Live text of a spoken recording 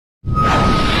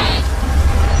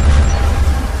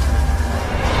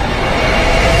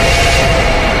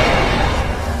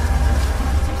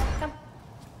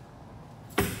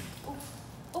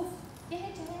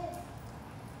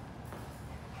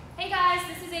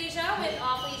with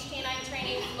Off-Leash K9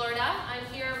 Training, Florida. I'm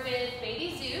here with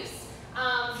baby Zeus.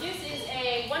 Zeus is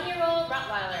a 1-year-old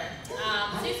Rottweiler.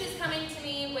 Zeus is coming to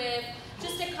me with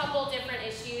just a couple different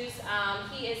issues.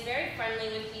 He is very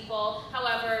friendly with people.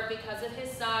 However, because of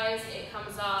his size, it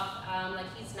comes off like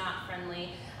he's not friendly.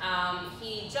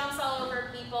 He jumps all over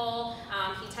people.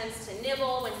 He tends to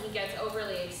nibble when he gets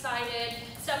overly excited,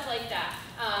 stuff like that.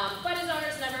 But his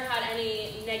owner's never had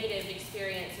any negative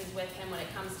experiences with him when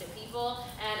it comes to people.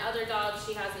 And other dogs,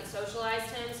 she hasn't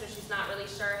socialized him, so she's not really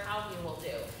sure how he will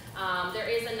do. There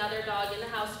is another dog in the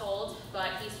household,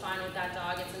 but he's fine with that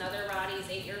dog. It's another Rottie, he's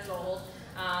 8 years old.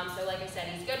 So like I said,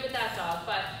 he's good with that dog,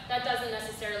 but that doesn't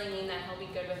necessarily mean that he'll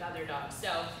be good with other dogs.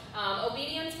 So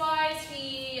obedience-wise,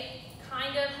 he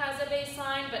kind of has a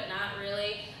baseline, but not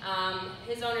really.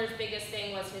 His owner's biggest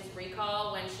thing was his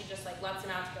recall. When she just like lets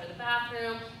him out to go to the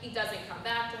bathroom, he doesn't come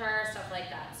back to her, stuff like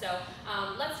that. So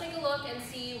let's take a look and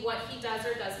see what he does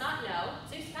or does not know.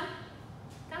 Zeus, come.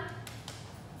 Come.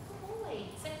 Good boy.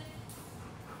 Sit.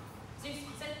 Zeus,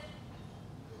 sit.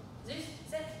 Zeus,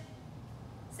 sit.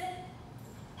 Sit.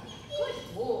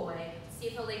 Good boy. See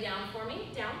if he'll lay down for me.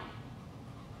 Down.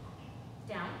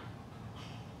 Down.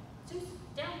 Zeus,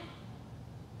 down.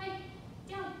 Hey,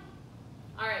 down.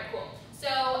 All right, cool. So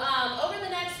over the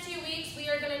next 2 weeks, we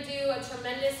are going to do a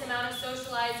tremendous amount of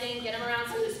socializing, get him around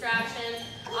some distractions.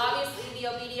 Obviously, the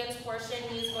obedience portion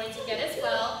he's going to get as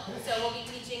well. So we'll be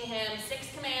teaching him 6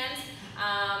 commands.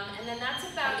 And then that's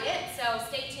about it. So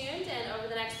stay tuned, and over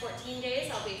the next 14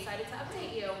 days, I'll be excited to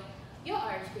update you. You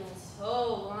are being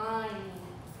so whiny.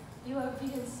 You are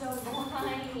being so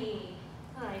whiny.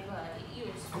 Hi, buddy. You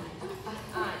are sweet.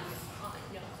 I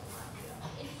know.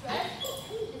 It's stressful.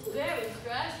 It's very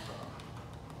stressful.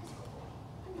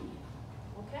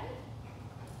 Okay?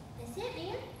 That's it,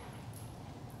 man.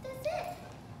 That's it.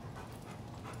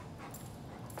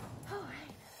 All right.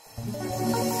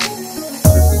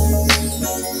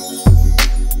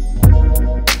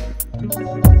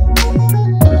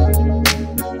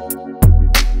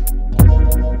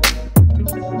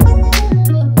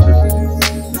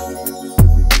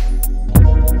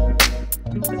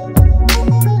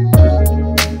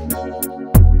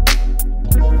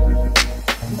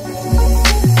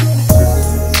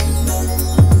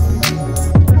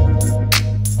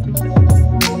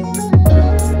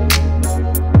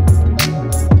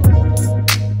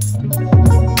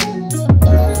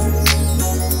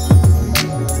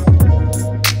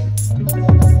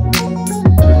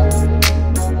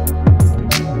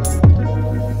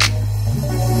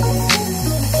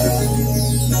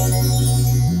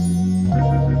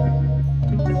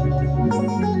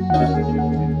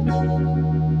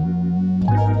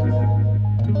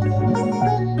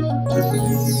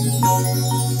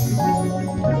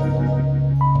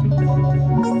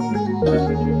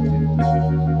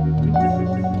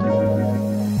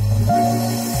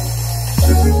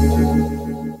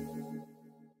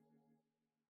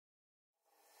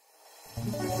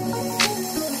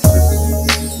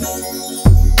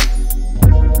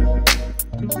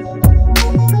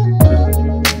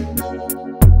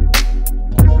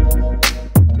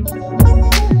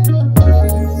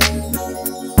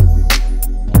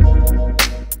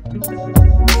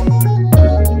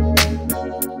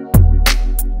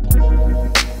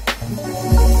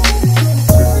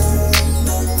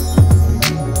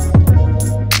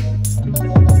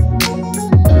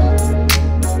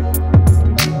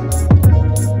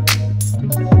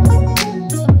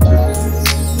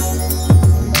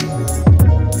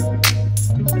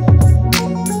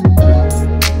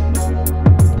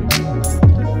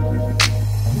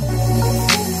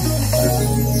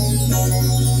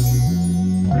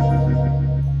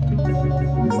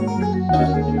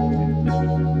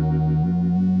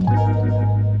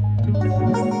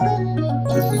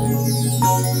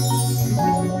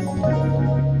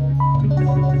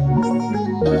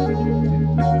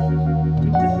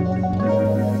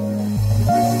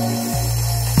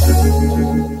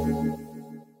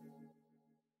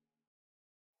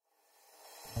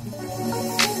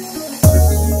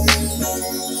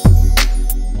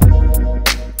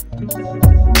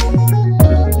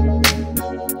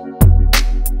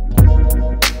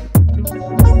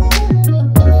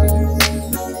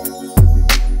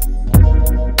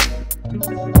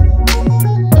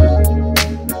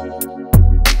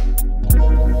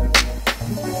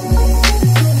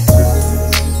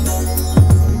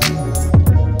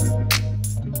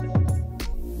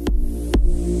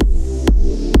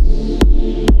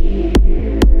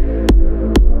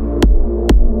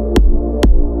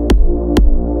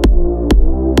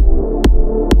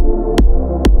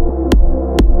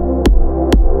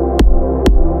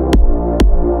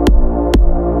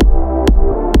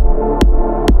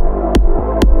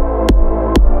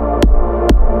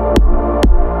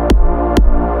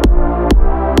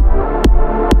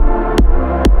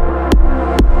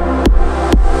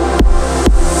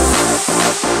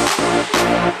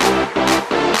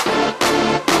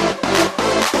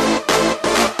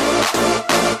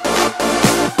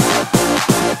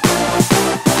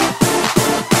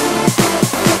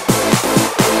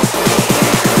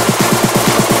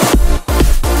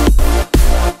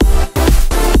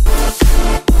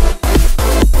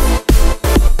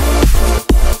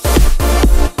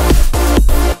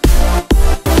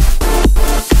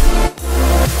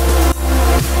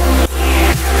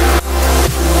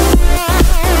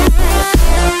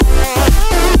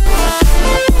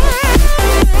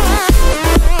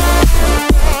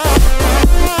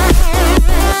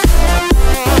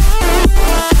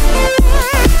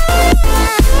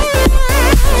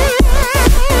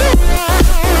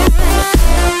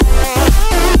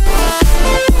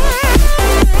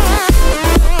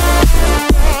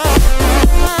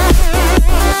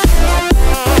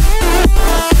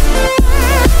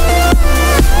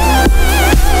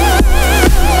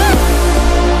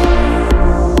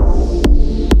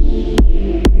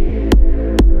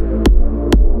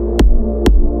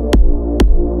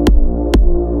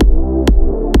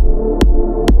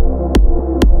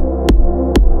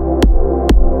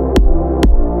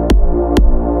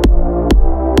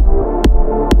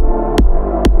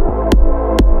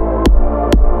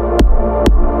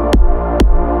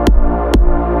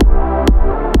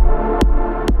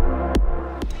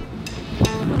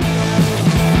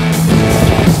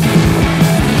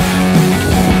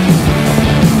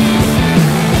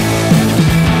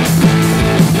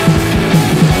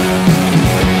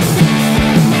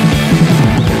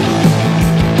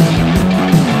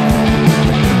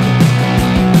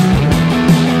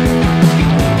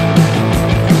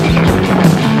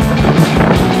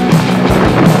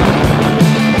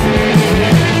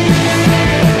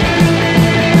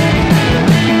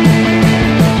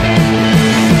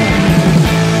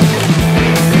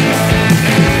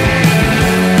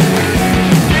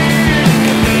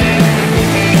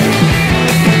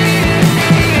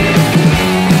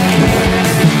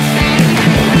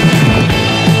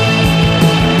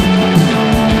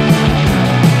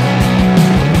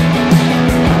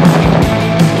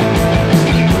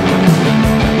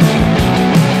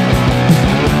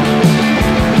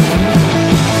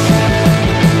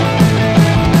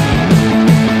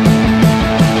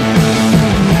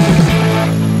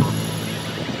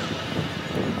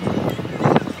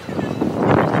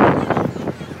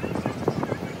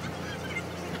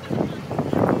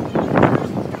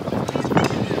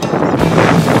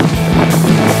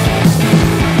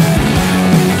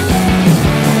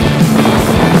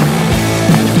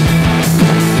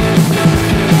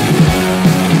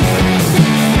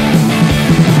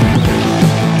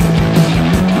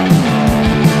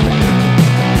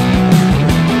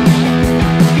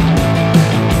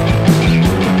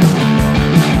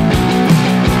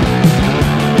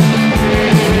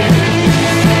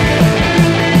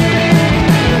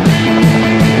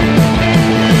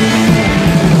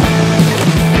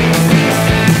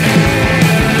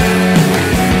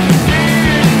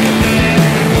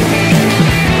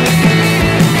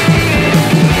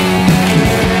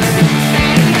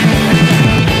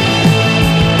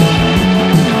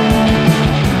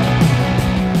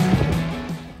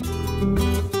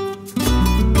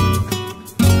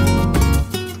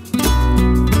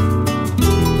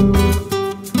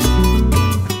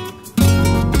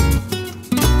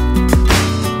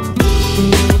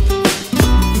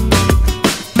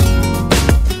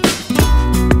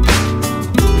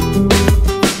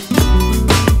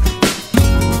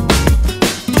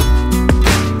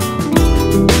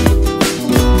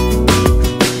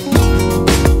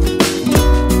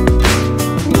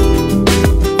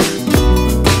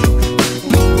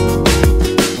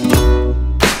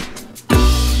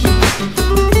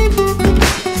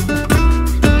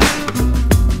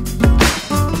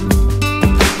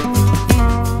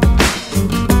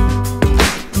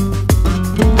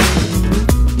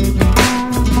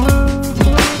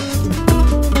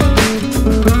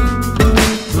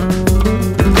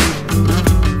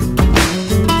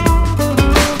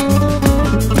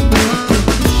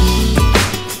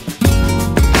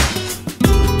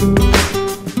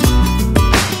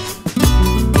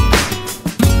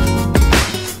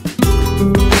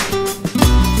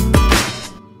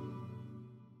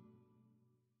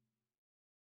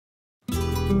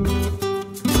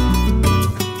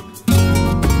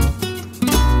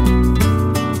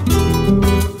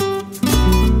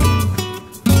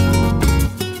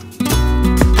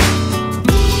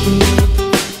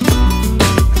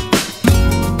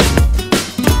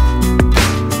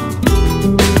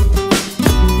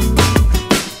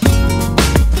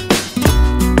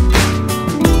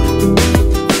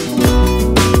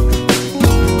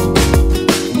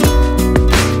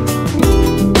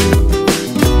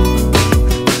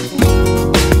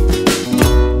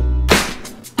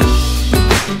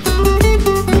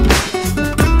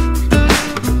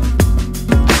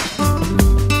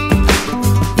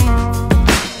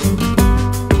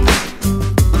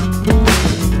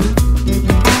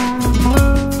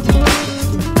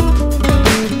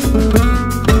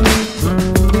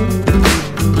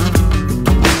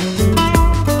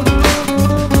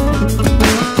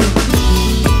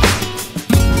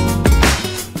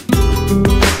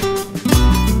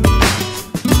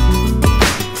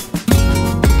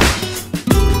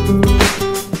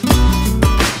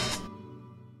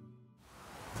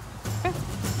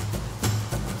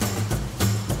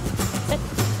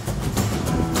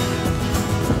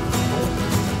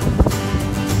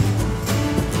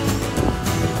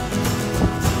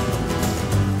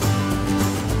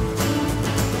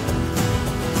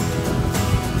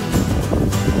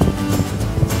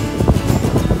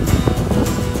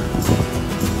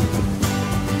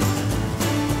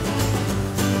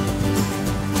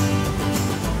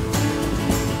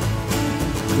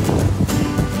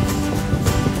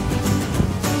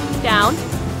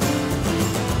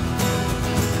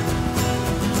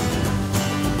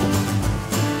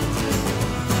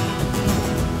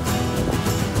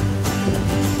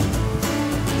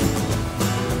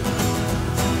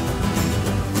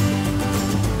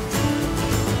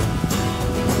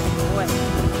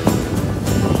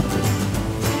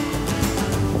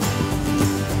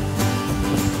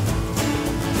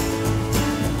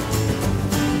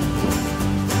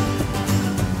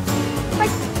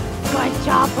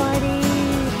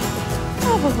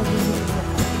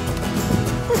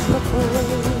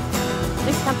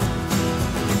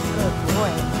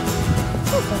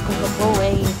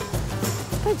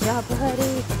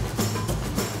 buddy.